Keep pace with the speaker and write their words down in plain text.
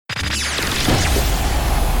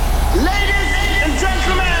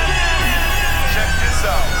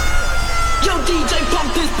DJ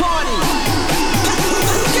pump this party.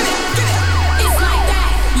 It's like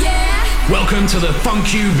that, yeah. Welcome to the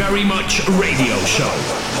Funk You Very Much radio show.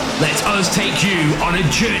 Let us take you on a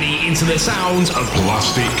journey into the sounds of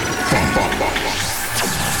Plastik.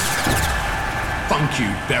 Funk you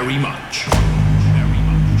very much.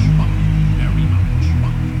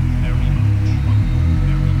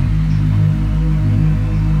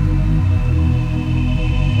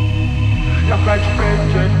 Jak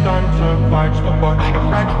będzie tancować z tobą,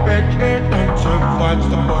 jak będzie tancować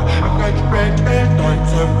z tobą, jak będzie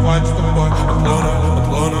tancować z tobą,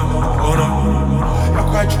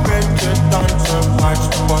 jak będzie tancować z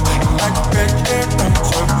tobą, jak będzie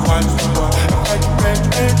tancować z tobą, jak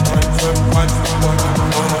będzie tancować z tobą.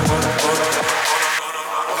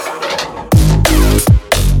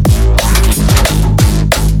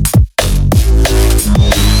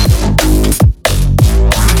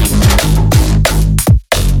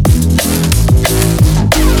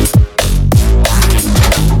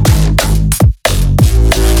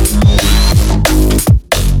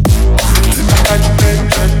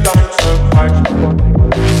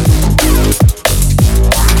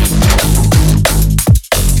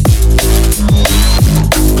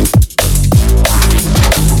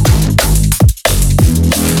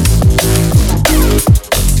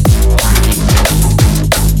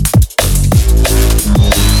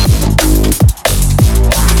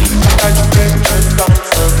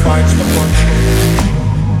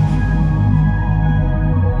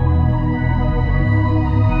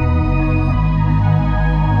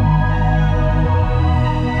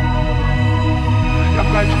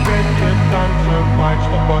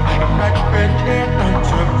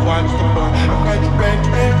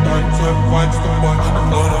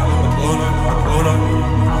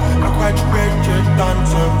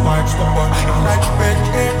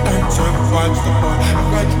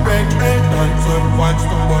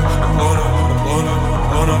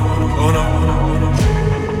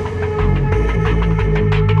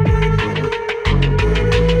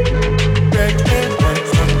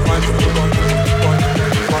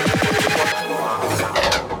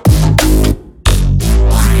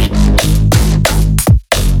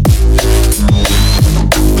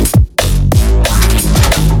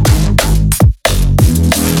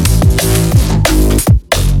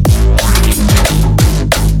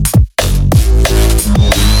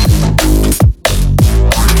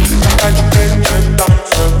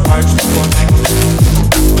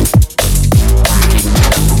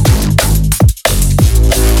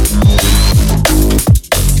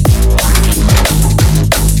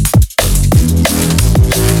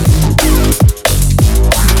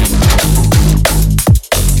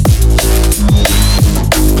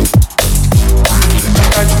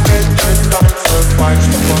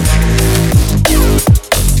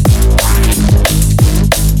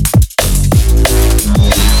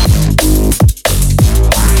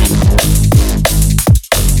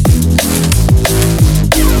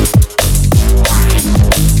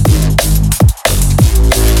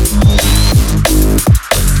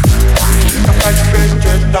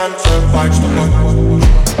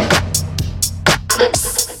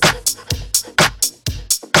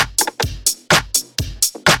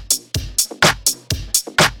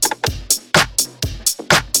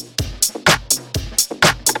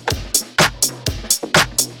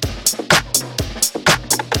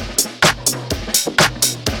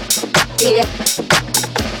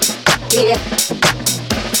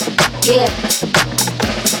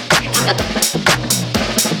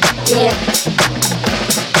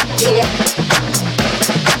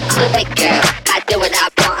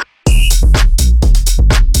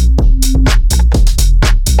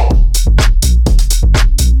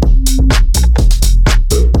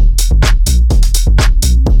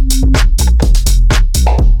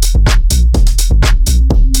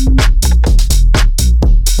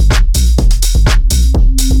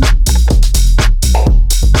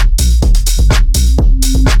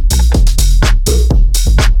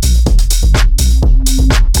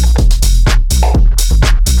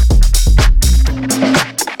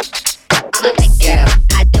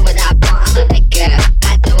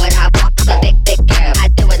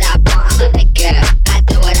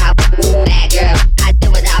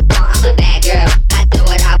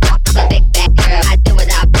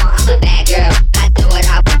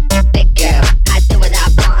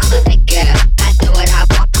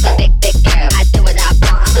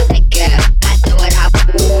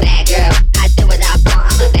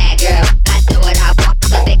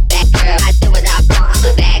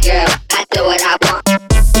 I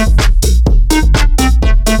want.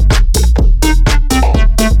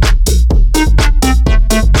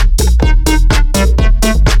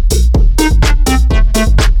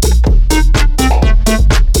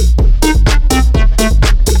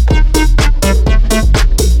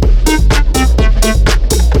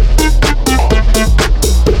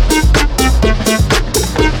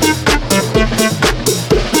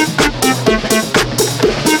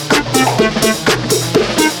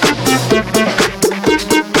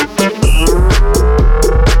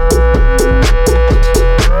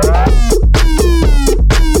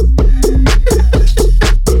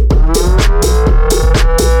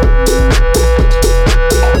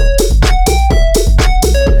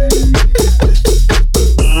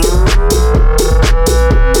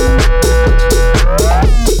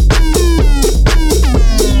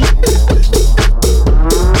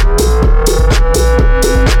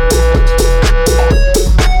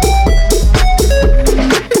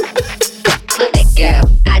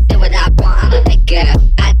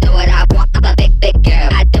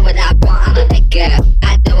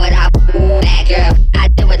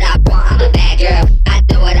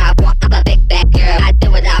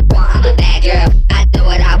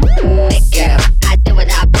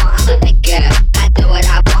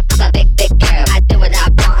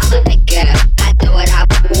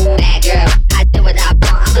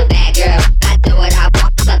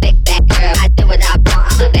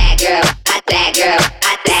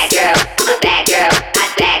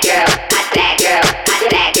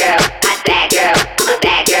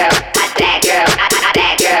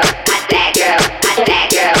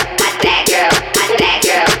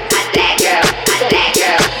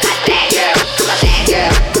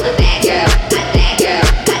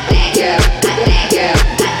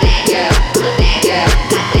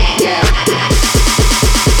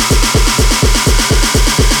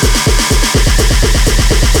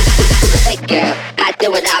 girl. I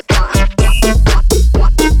do what I want.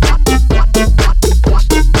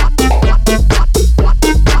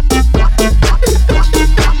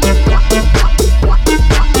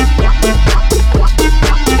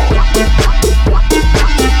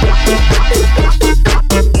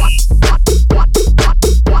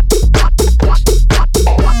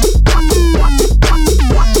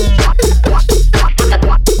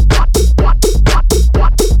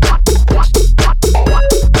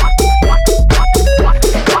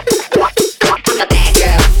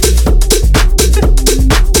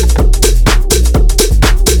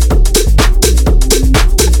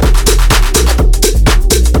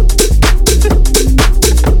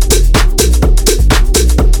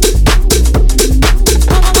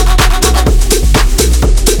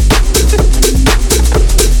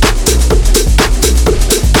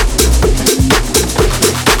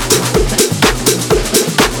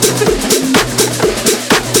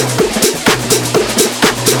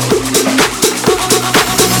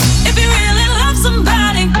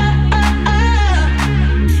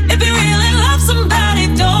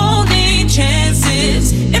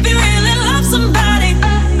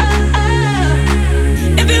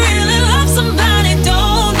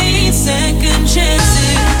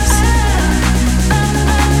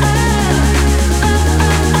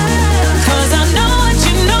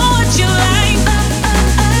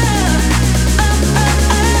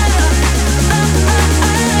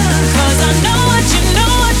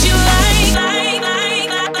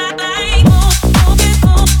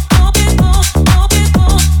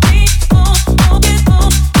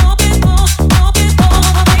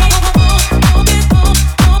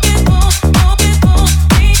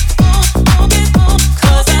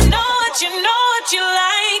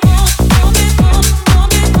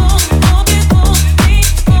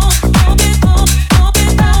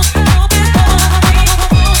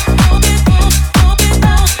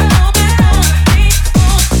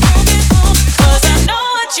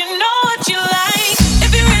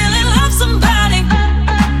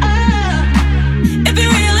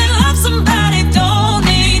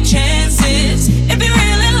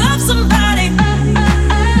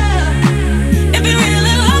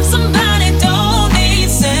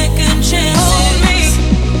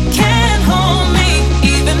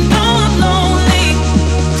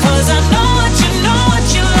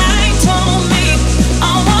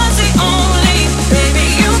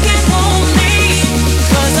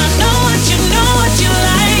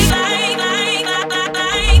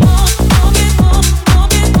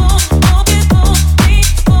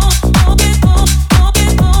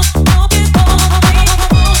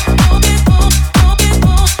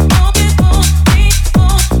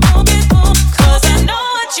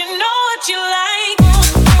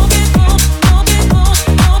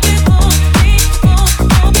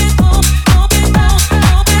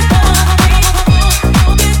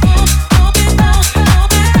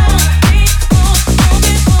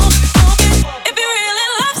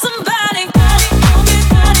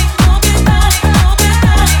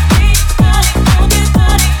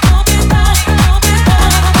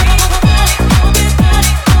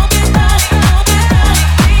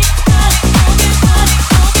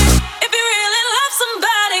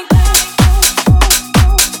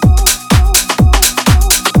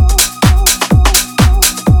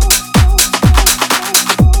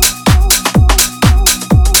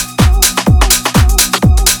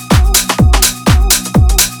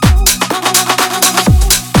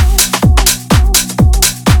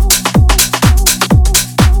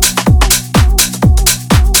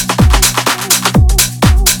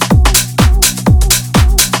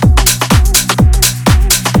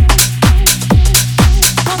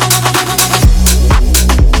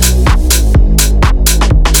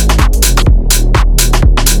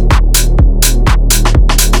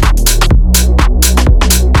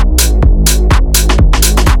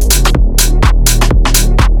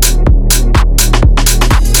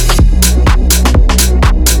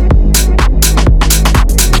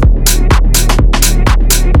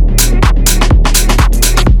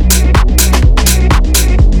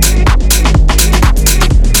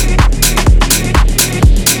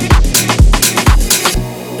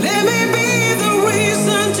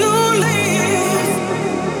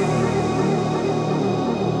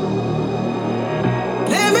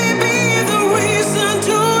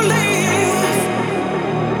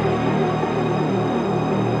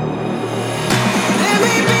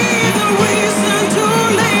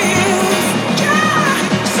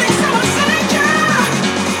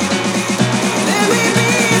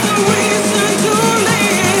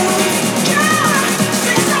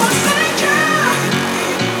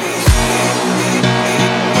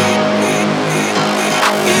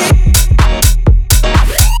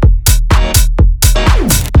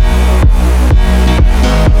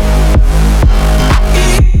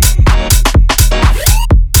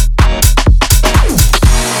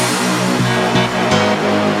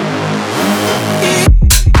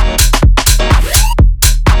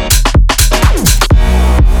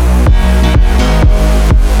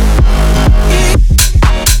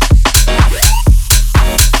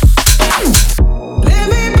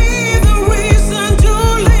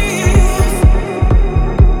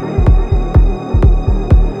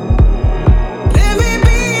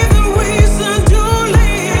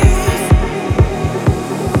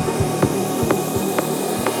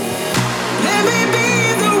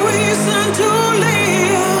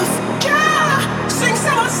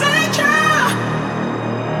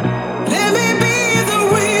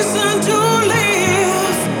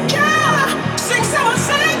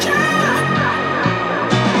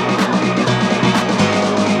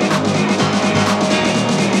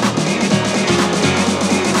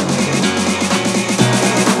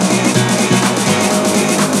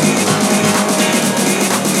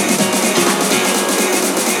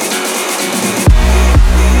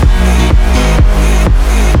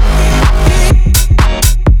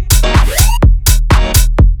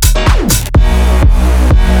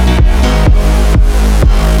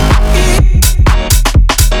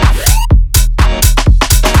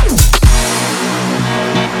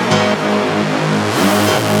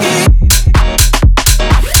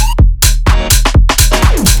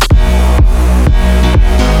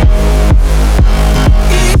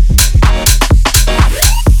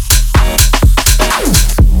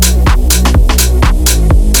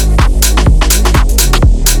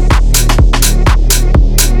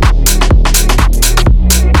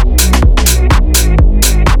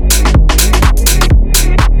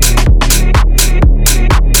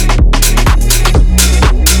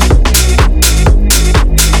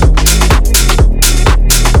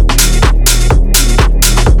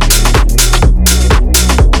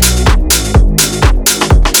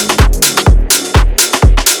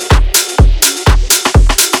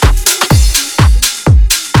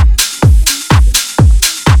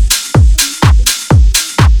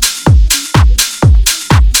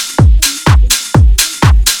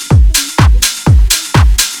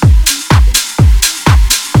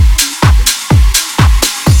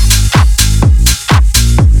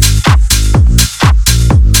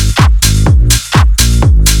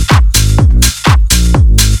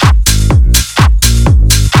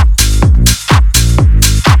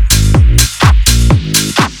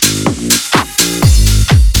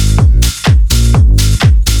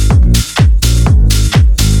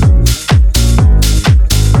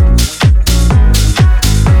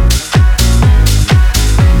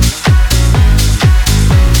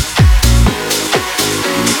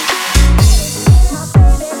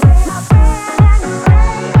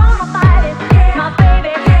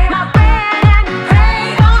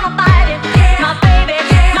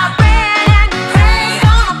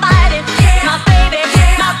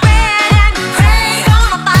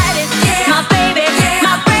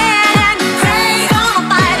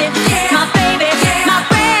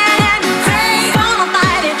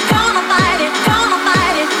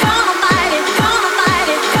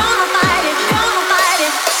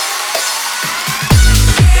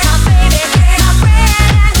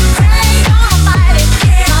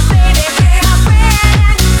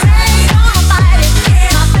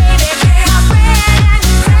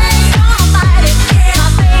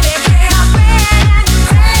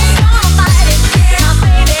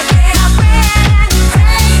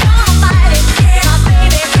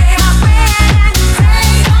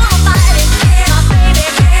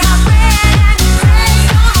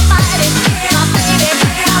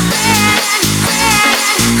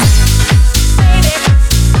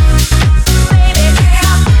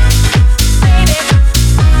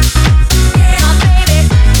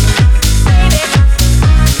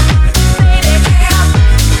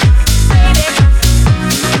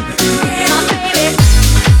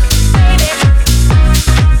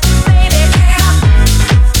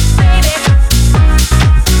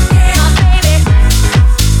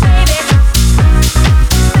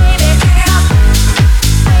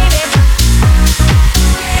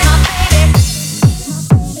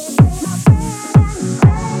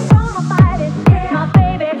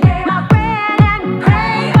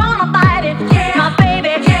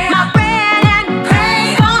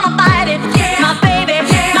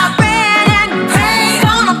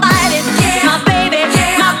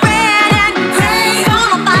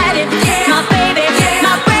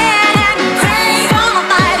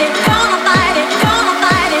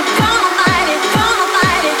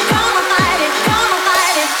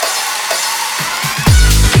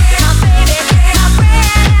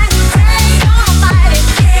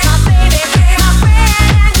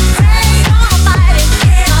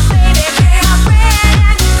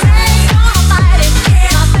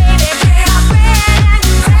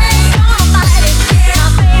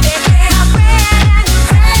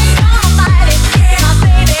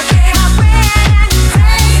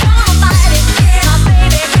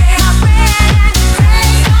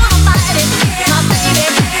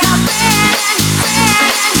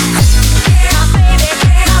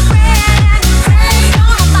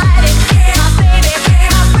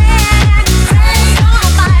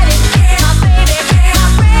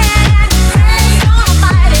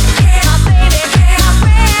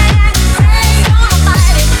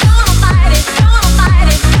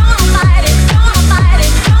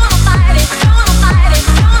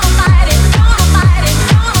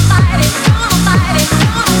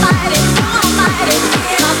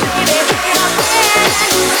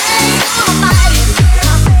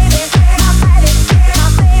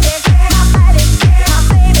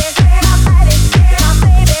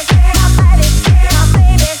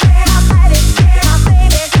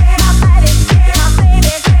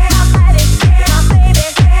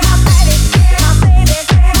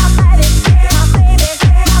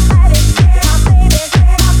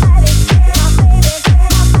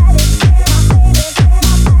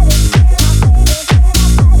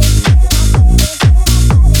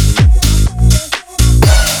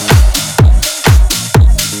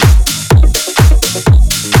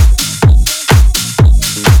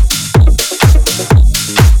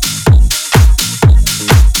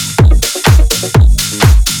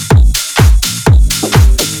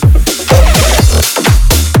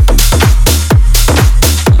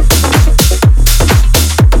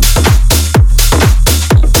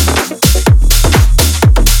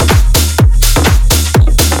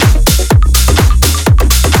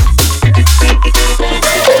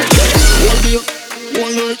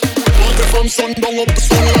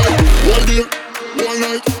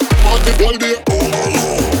 party all day, all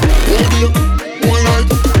night.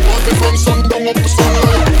 Party from sundown up to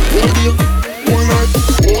sunlight. All day, all night,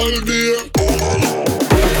 all day.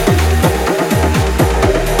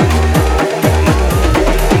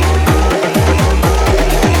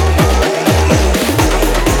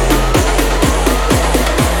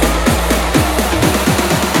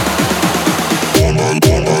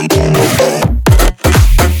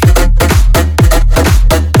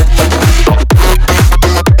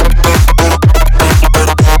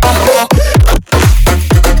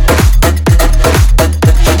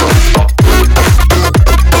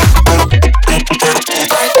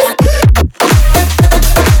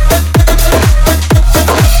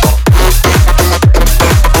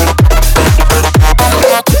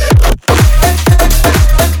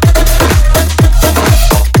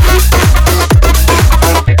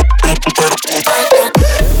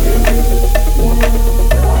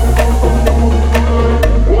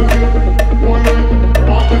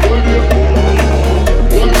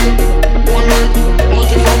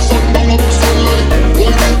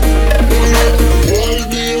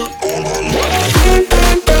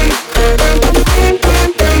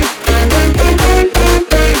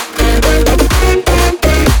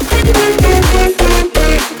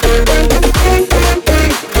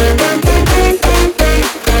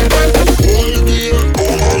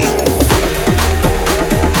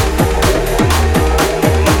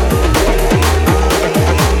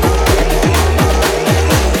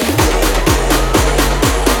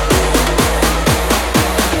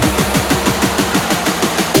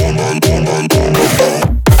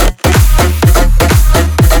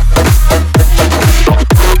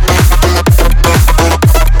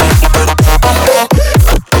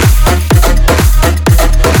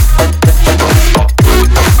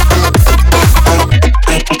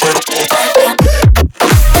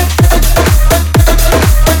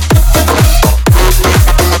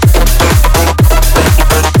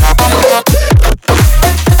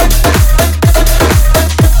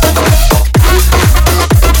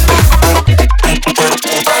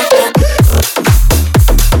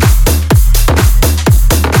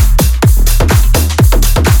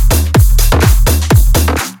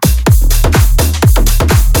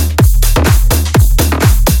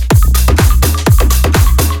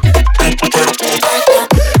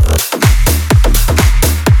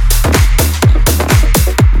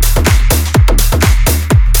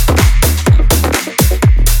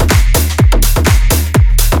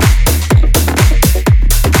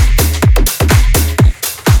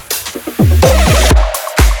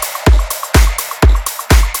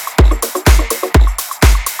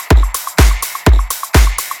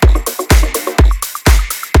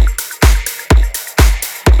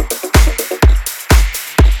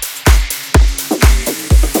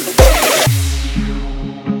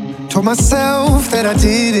 Myself that I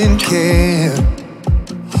didn't care.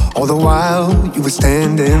 All the while you were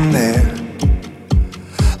standing there.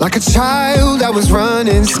 Like a child I was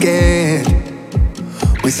running scared,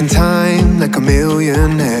 wasting time like a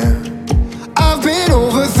millionaire. I've been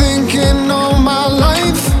overthinking all my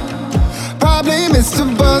life, probably missed a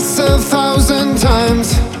bus 1,000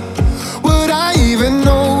 times. Would I even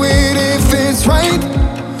know it if it's right,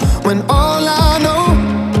 when all I know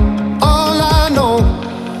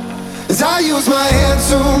I use my head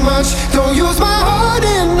too much, don't use my heart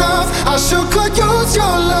enough. I sure could use your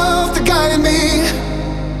love to guide me.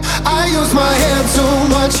 I use my head too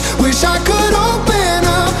much, wish I could open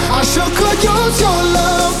up. I sure could use your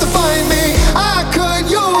love to find me. I could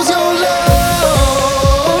use your love.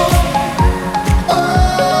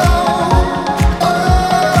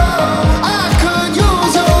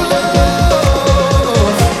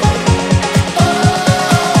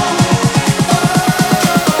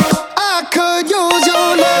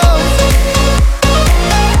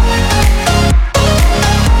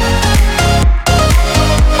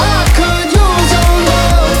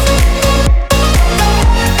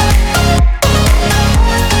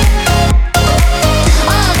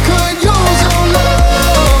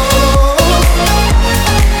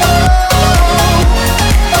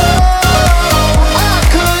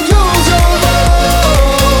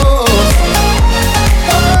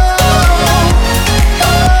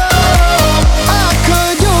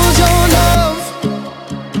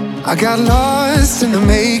 I got lost in the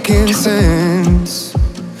making sense,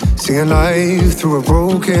 seeing life through a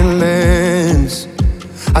broken lens.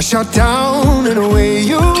 I shut down and away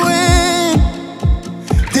you went.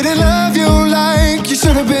 Didn't love you like you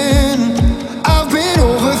should have been. I've been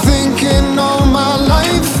overthinking all my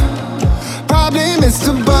life, probably missed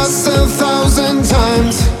a bus 1,000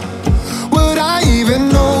 times. Would I even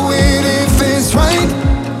know it if it's right,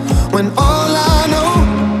 when all I know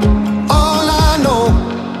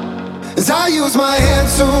is I use my head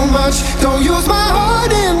too much, don't use my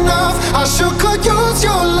heart enough. I sure could use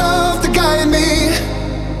your love to guide me.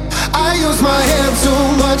 I use my head too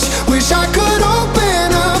much, wish I could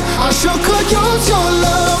open up. I sure could use your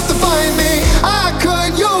love to find me. I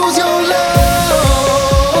could use your love.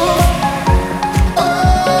 Oh,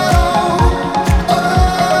 oh,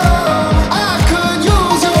 I could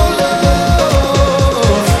use your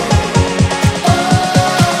love. Oh,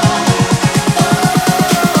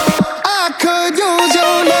 I could use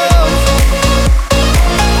your love.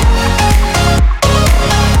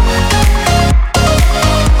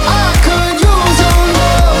 I could use your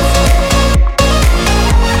love.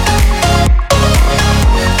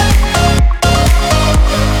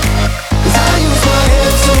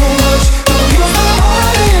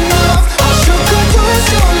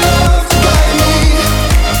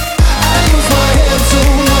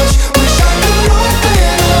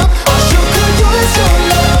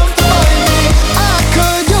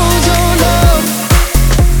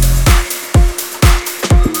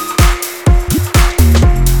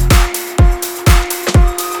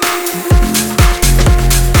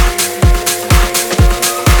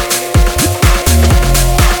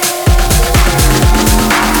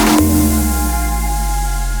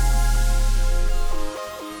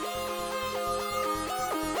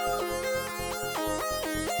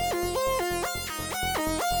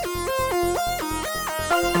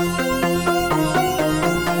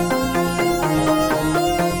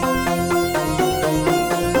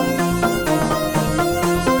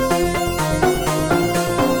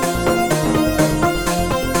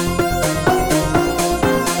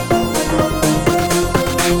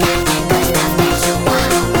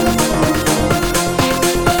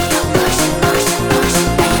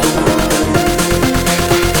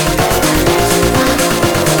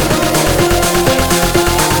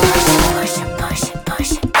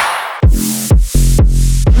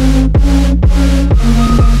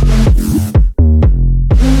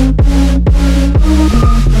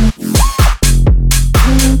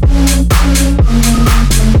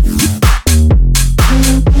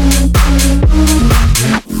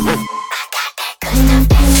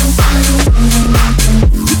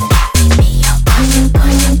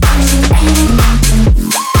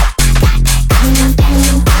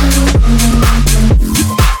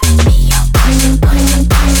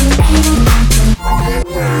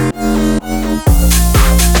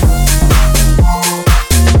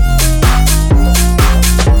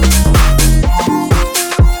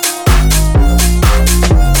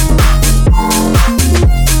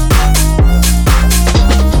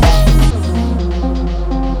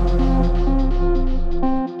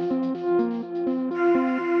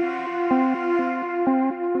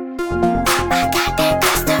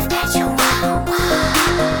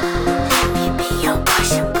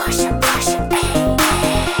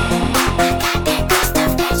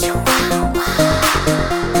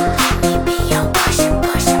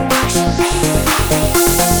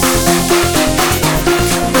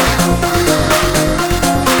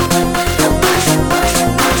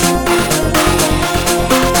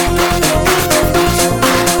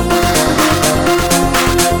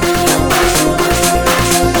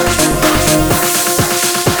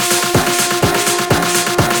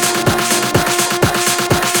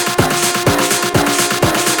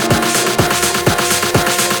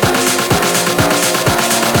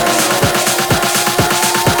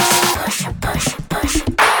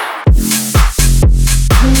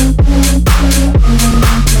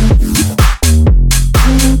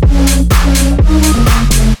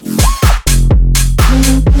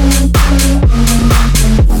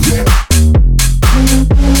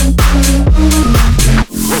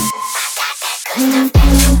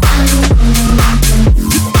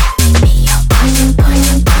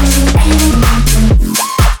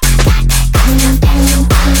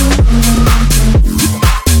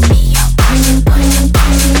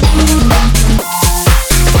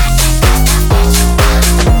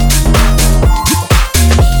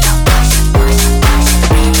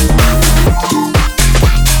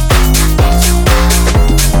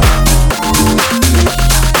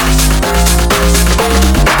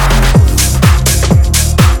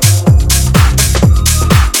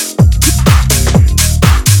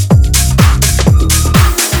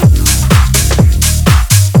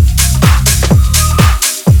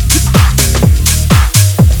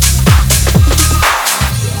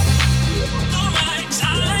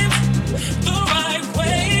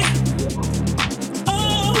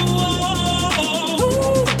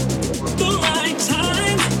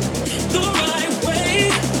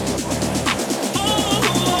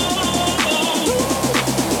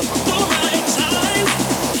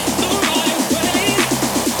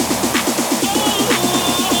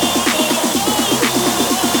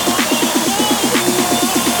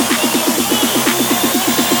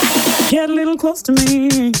 close to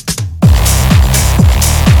me.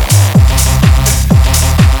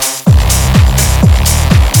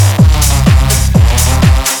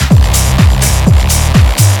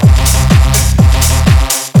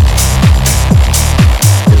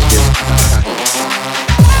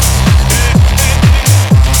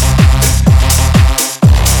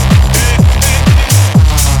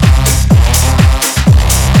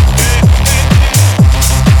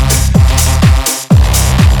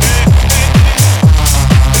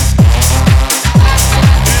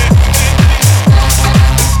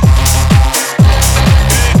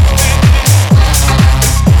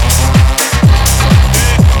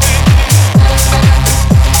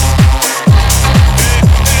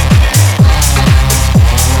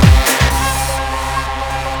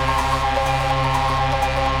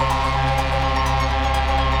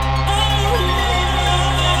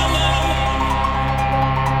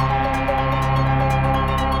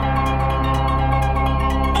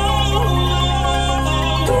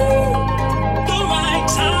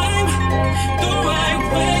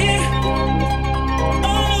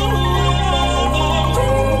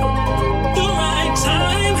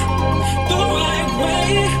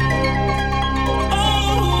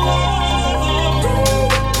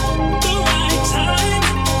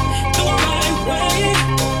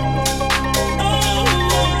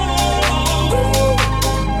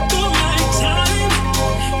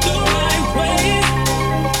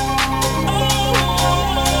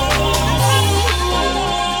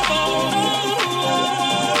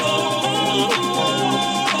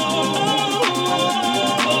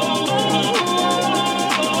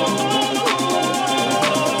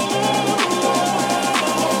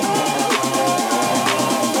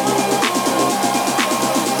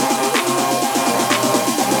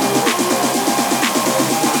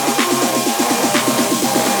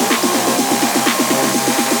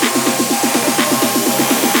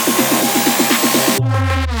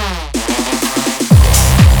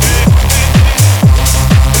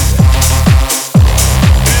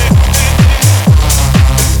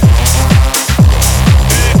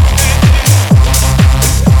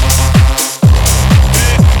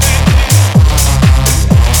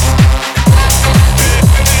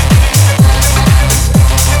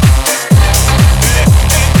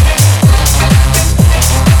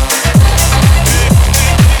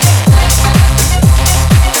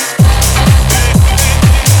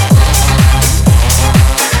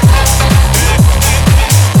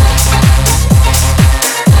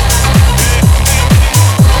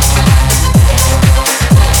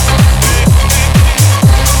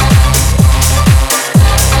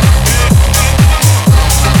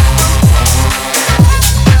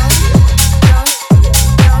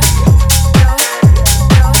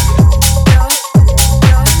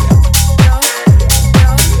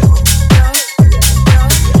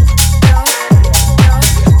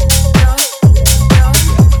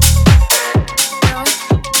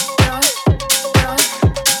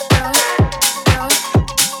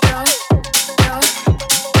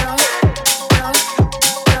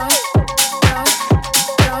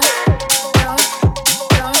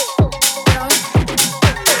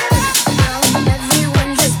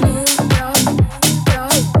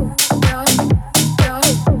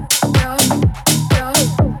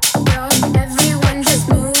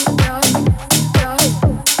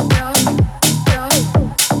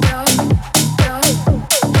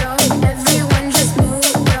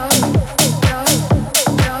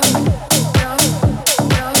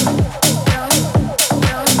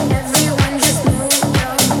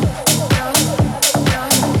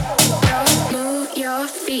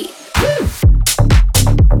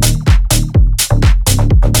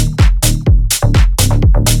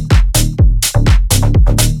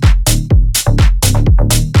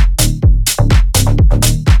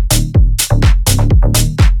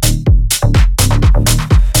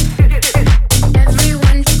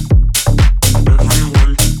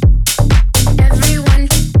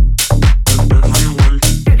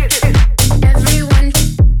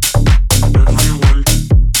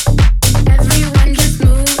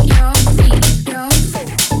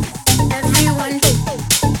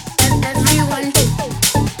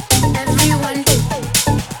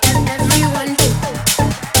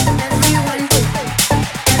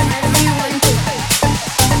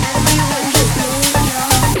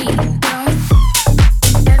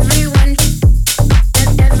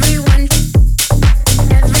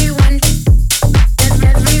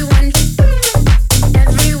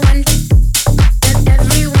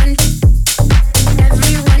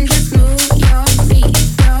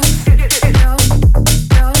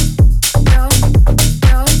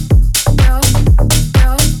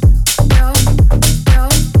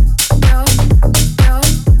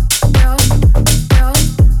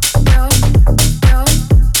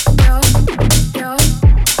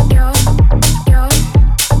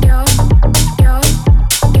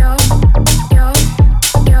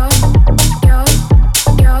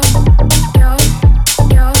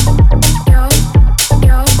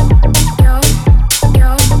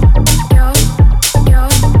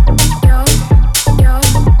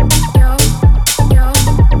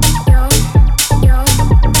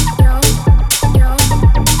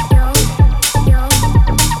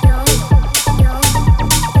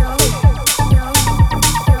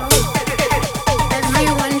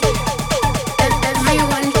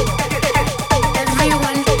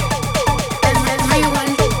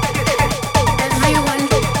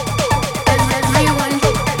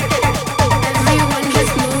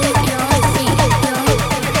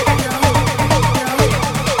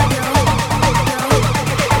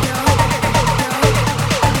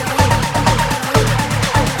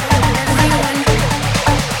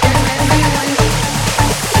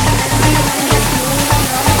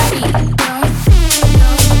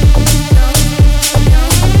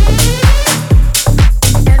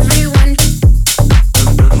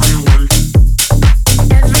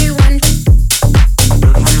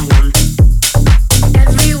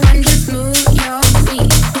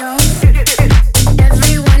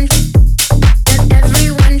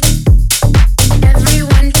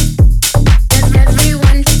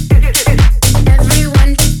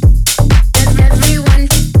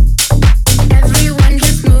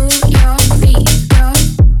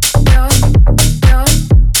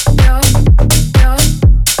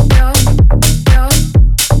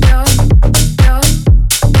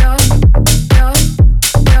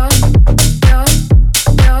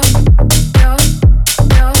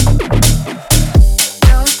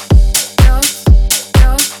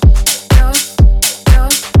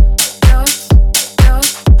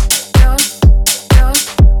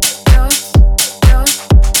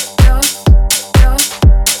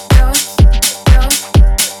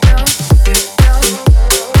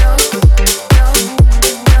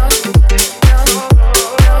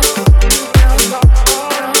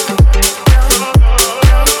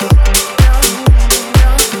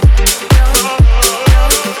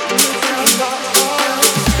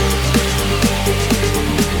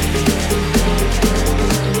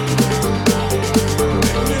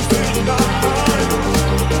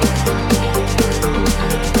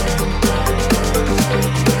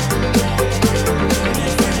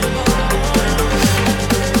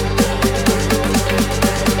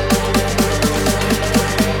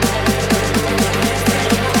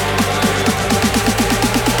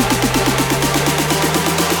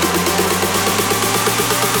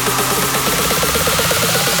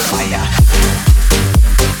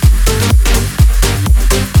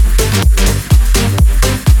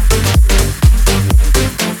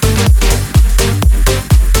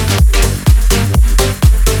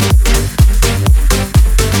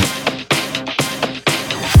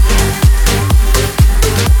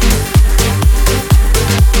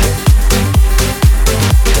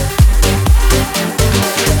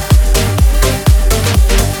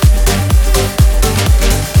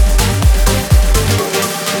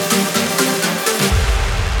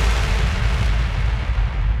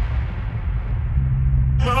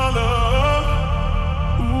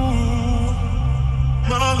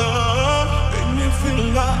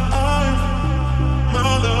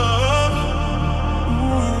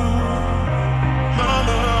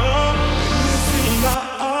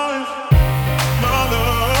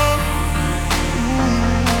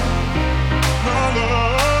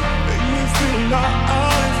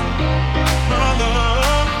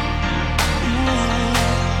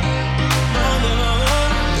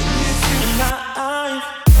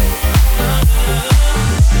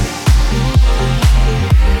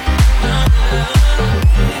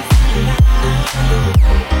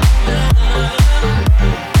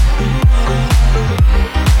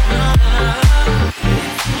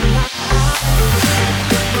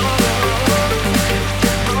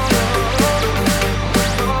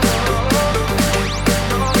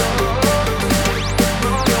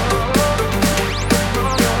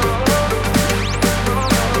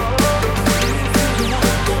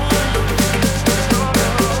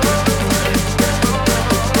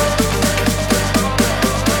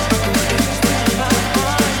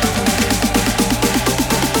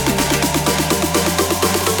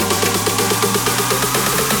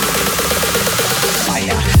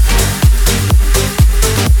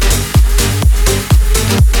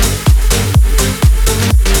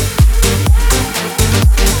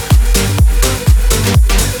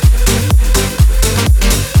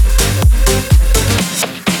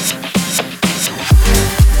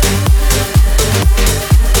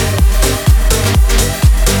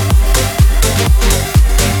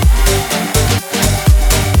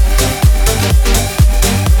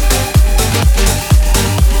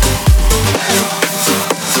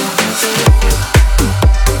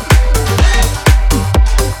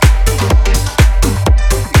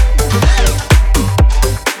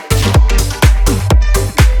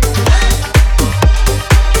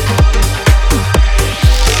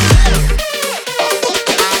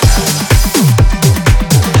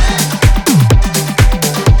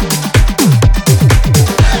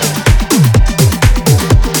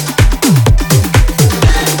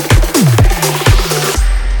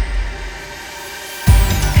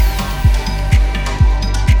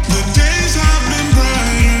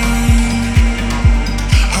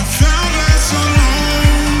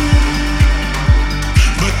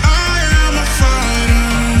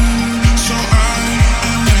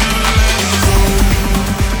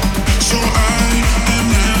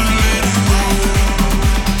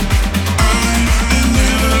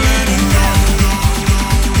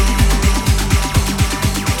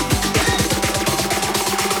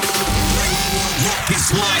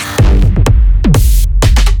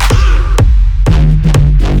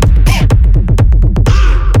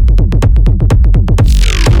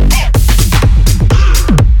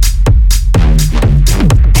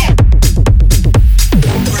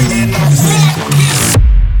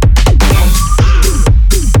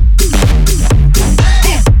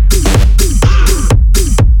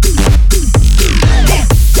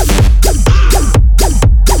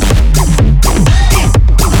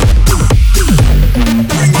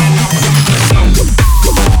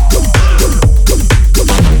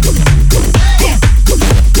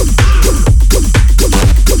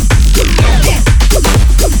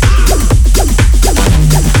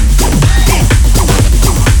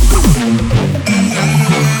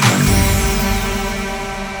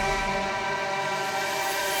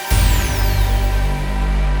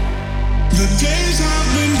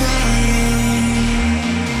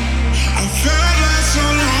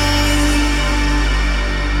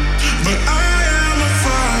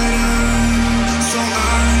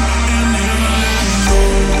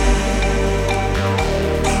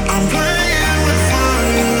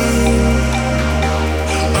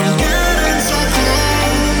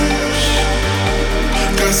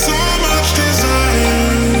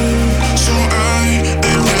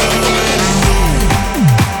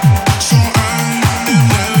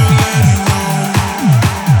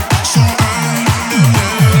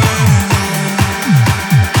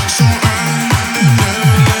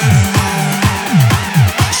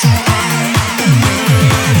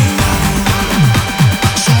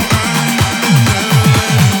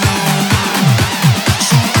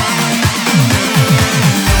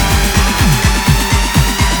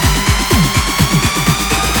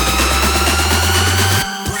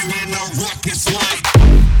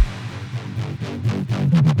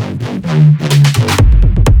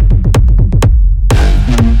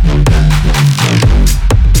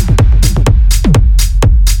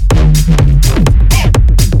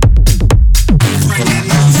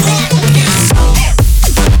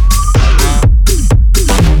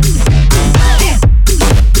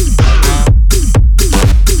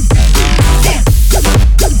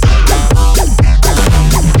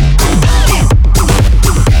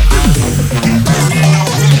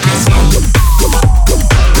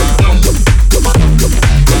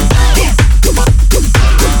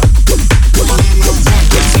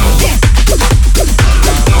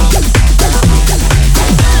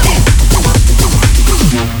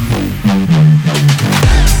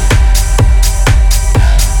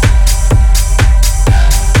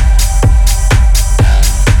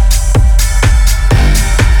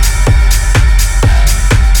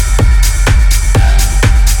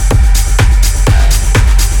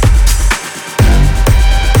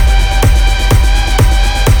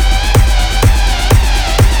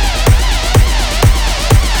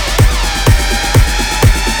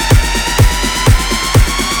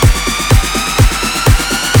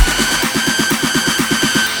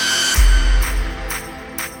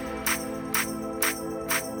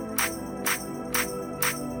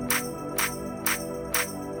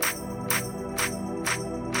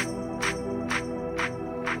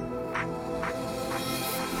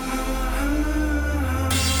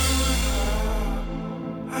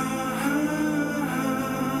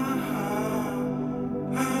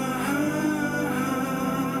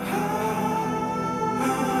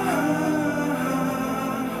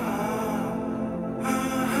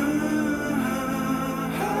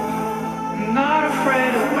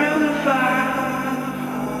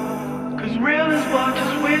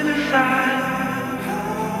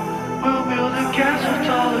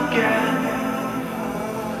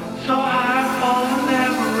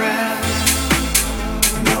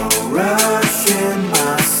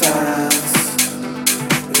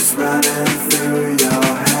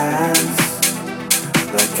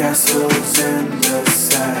 Castles in the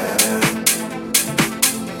sand.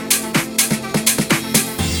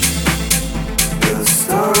 The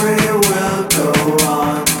story will go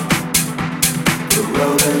on. The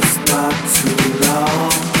road is not too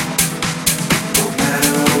long. No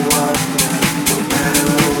matter what, no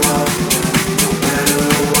matter what.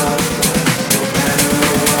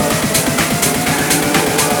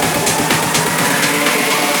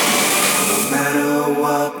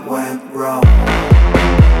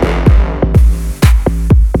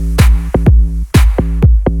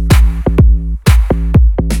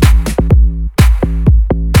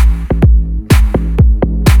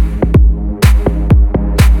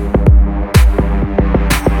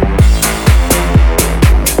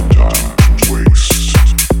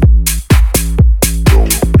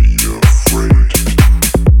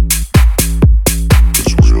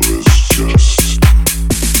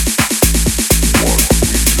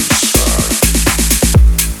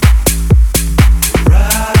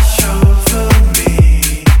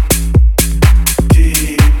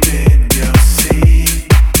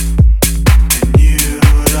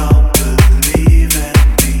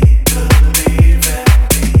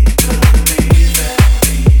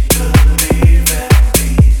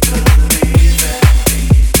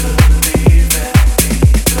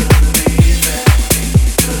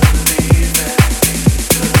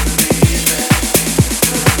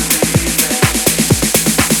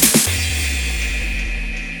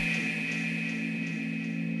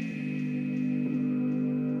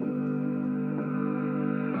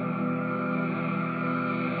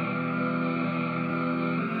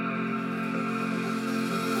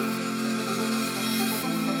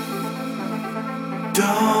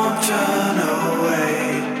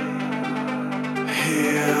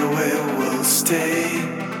 day.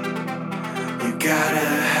 We gotta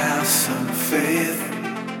have some faith.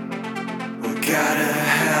 We gotta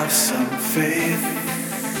have some faith.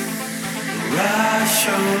 Rush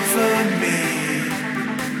over me,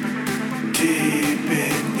 deep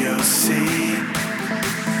in your sea.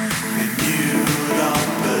 And you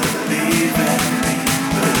don't believe in me,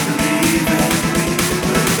 believe in me,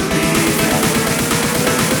 believe in me,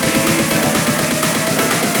 believe in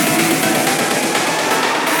me,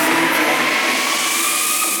 believe in me.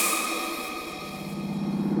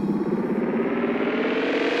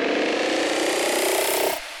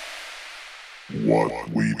 What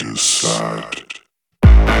we decide.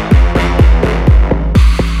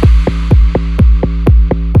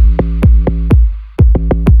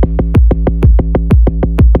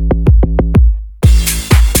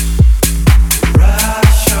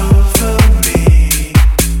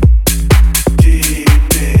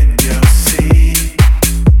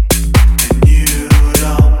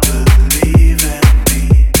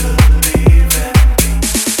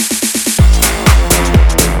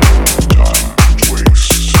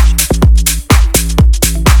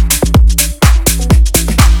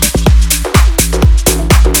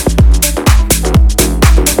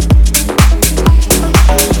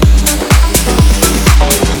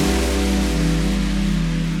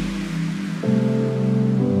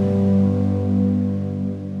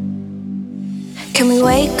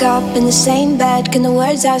 Up in the same bed, can the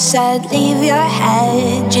words I said leave your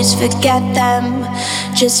head? Just forget them,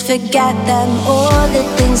 just forget them. All the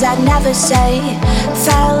things I'd never say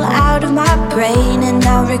fell out of my brain and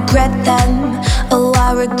I regret them. Oh,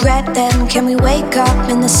 I regret them. Can we wake up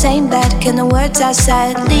in the same bed? Can the words I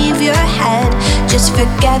said leave your head? Just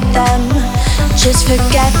forget them, just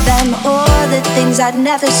forget them. All the things I'd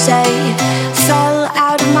never say fell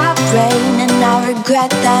out of my brain and I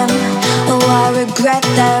regret them. Oh, I regret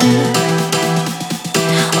them.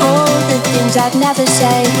 All the things I'd never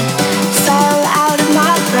say fell out of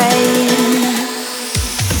my brain.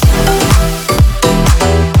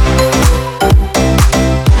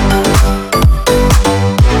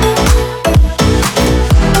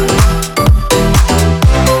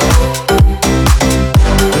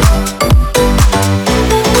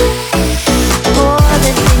 All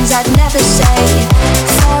the things I'd never say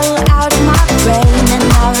fell out of my brain and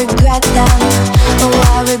I regret them. Oh,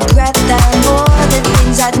 I regret them. All the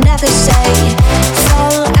things I'd never say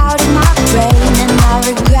fell out of my brain and I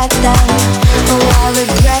regret them. Oh, I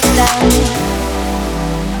regret them.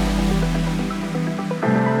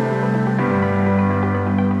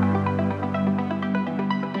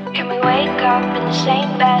 Can we wake up in the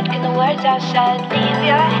same bed? Can the words I said leave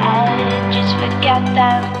your head? Just forget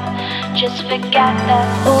them, just forget them.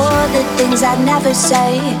 All the things I'd never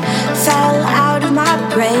say fell out of my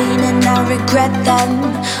brain and I regret them.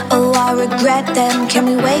 Oh, I regret them. Can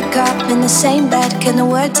we wake up in the same bed? Can the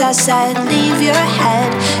words I said leave your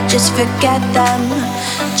head? Just forget them,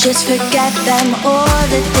 just forget them. All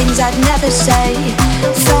the things I'd never say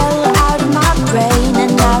fell out of my brain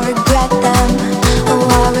and I regret them. Oh,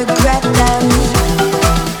 I regret them.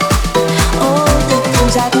 All the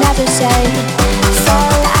things I'd never say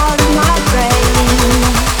fell out of my brain.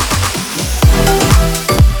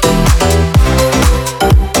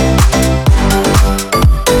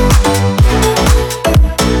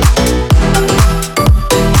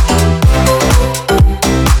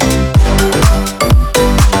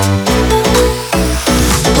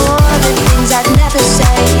 All the things I'd never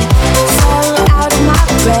say fell out of my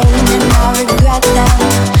brain and I regret them.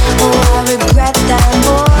 Oh, I regret them.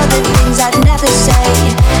 All the things I'd never say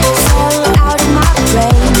fell out of my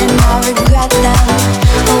brain and I regret them.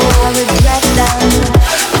 Oh, I regret them.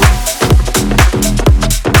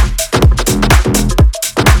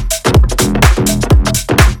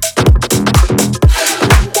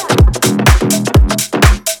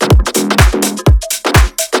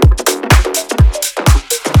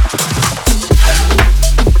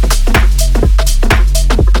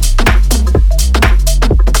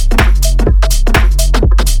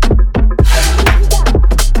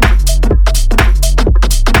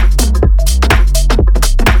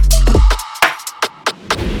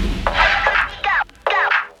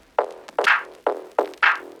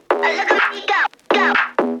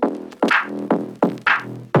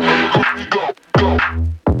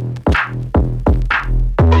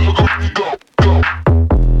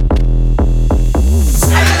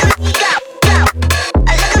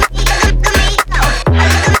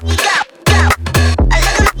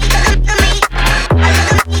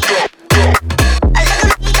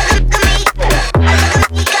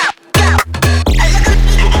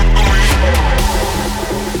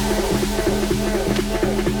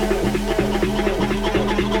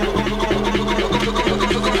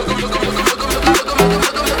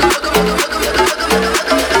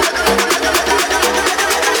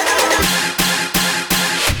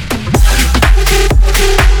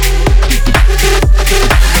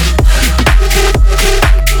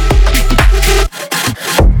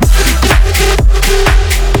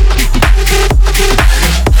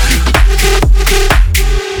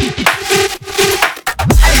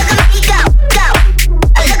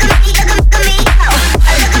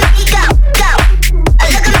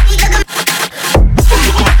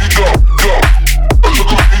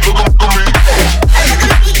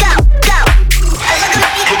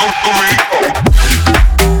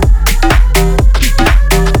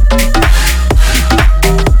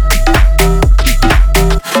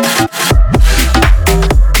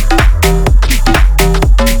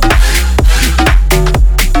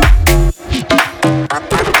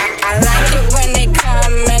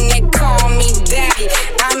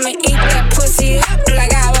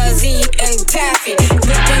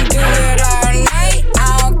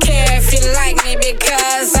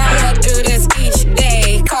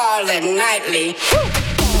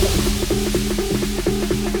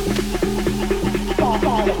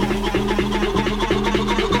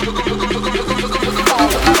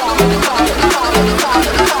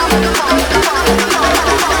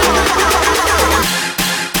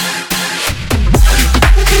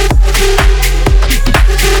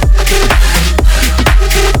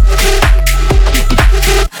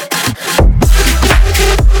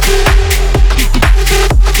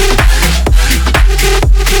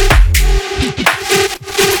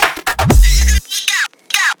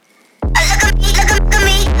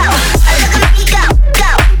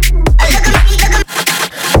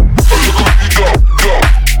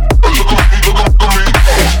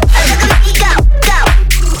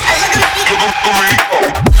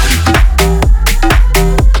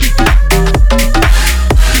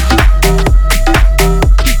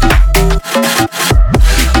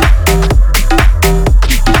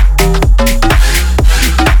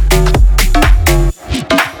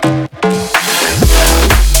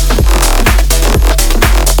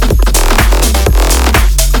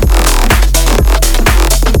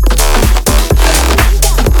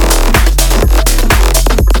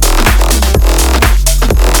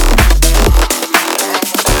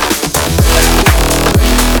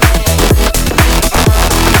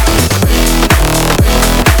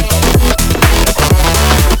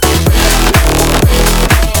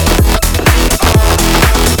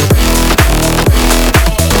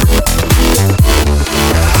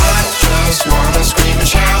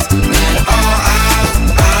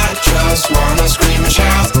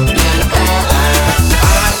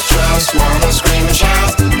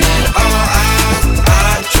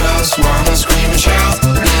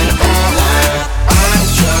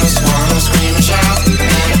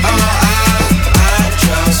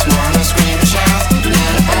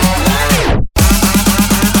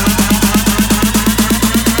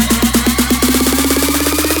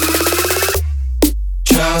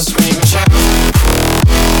 Just scream and shout.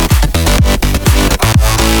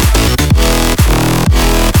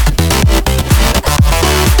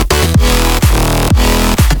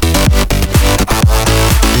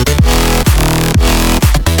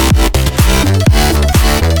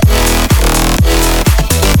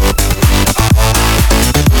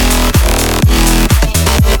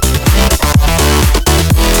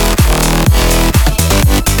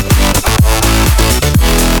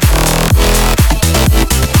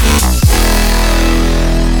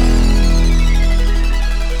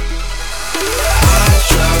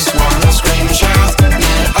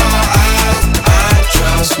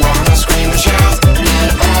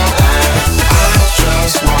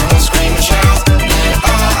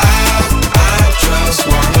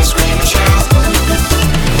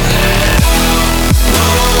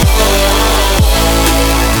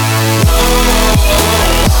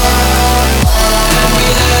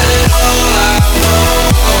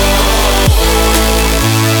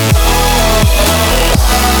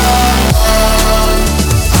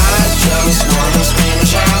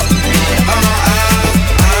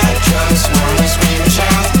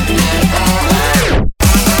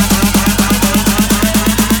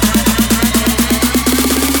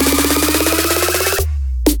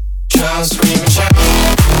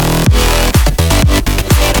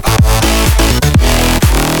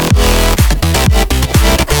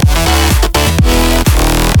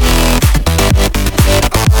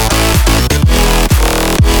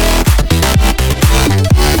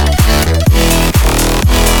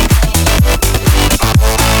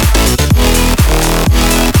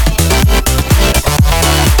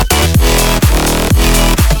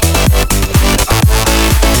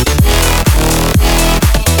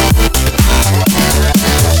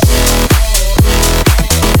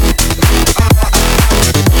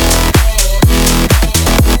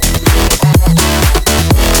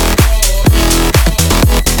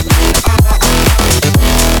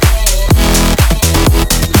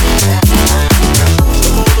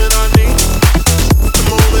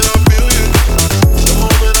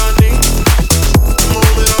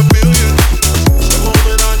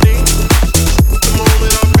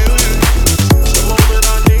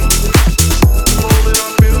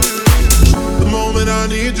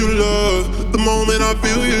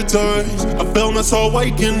 my soul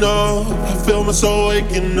waking up. I feel my soul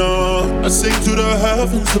waking up. I sing to the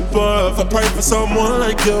heavens above. I pray for someone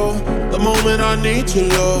like you. The moment I need your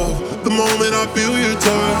love, the moment I feel your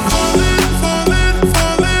touch. Falling, falling,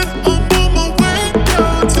 falling. I'm on my way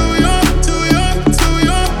down to you, to you, to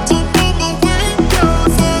you. I'm on my way down.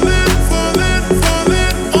 Falling, falling,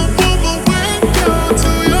 falling. I'm on my way down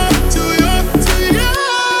to you, to you, to you.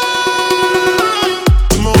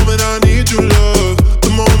 The moment I need your love, the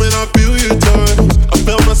moment I feel your touch. I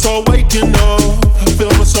feel my soul waking up. I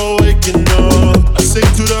feel my soul waking up. I sing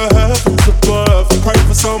to the heavens above. I pray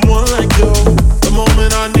for someone like you. The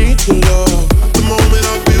moment I need your love, the moment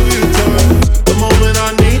I feel your touch. The moment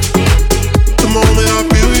I need, the moment I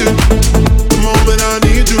feel you. The moment I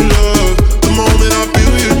need your love, the moment I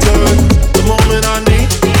feel your touch. The moment I need,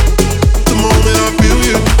 the moment I feel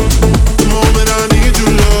you. The moment I need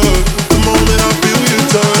your love, the moment I feel your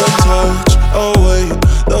touch. Away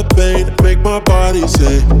the pain, make my body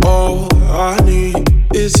say, all I need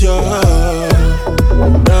is your love.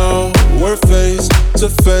 Now we're face to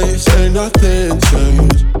face, ain't nothing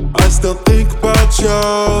changed. I still think about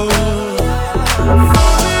you.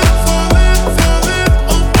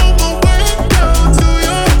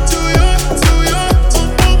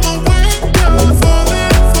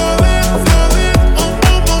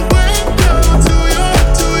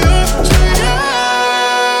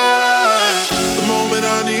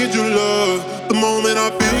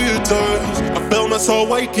 Soul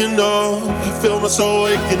waking up, I feel my soul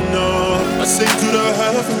waking up. I sing to the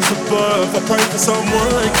heavens above. I pray for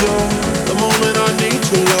someone like you. The moment I need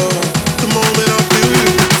your love.